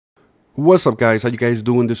What's up guys, how you guys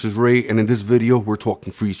doing? This is Ray, and in this video we're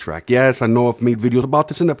talking freeze track. Yes, I know I've made videos about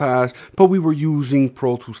this in the past, but we were using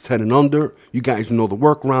Pro Tools 10 and under. You guys know the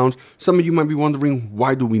workarounds. Some of you might be wondering,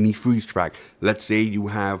 why do we need freeze track? Let's say you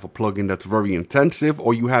have a plugin that's very intensive,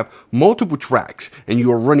 or you have multiple tracks and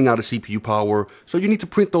you are running out of CPU power, so you need to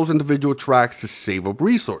print those individual tracks to save up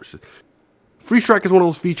resources. Freeze track is one of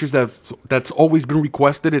those features that's always been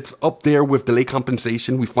requested. It's up there with delay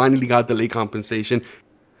compensation. We finally got delay compensation.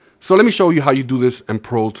 So let me show you how you do this in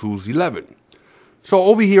Pro Tools 11. So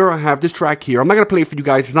over here, I have this track here. I'm not going to play it for you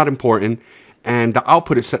guys. It's not important. And the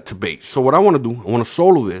output is set to bass. So what I want to do, I want to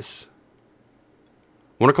solo this.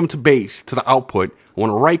 I want to come to bass, to the output. I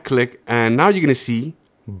want to right click. And now you're going to see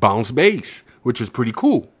bounce bass, which is pretty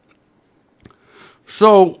cool.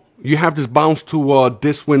 So you have this bounce to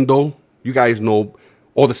this window. You guys know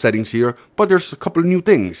all the settings here. But there's a couple of new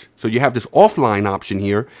things. So you have this offline option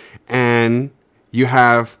here. And you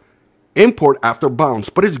have import after bounce,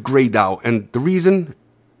 but it's grayed out, and the reason,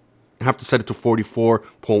 I have to set it to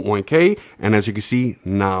 44.1K, and as you can see,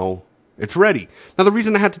 now it's ready. Now the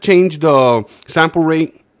reason I had to change the sample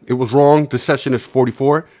rate, it was wrong. The session is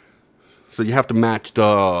 44, so you have to match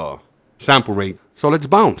the sample rate. So let's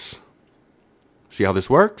bounce. See how this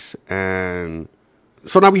works? And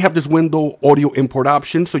so now we have this window audio import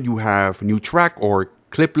option, so you have new track or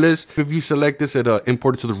clip list. If you select this, it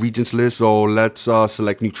import it to the regions list. So let's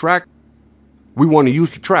select new track. We want to use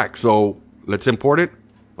the track, so let's import it.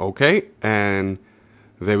 Okay, and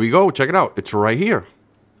there we go. Check it out. It's right here.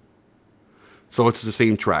 So it's the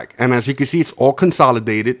same track. And as you can see, it's all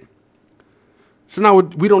consolidated. So now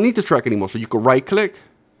we don't need this track anymore. So you can right click,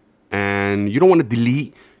 and you don't want to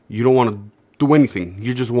delete. You don't want to do anything.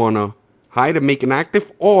 You just want to hide and make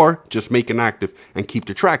inactive, or just make inactive and keep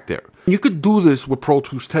the track there. You could do this with Pro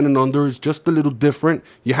Tools 10 and under. It's just a little different.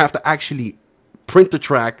 You have to actually print the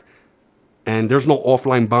track, and there's no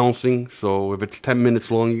offline bouncing. So if it's 10 minutes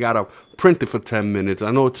long, you gotta print it for 10 minutes. I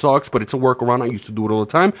know it sucks, but it's a workaround. I used to do it all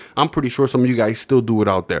the time. I'm pretty sure some of you guys still do it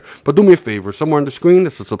out there. But do me a favor, somewhere on the screen,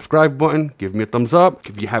 there's a subscribe button. Give me a thumbs up.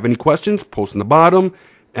 If you have any questions, post in the bottom.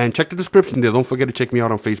 And check the description there. Don't forget to check me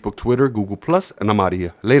out on Facebook, Twitter, Google+, and I'm out of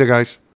here. Later, guys.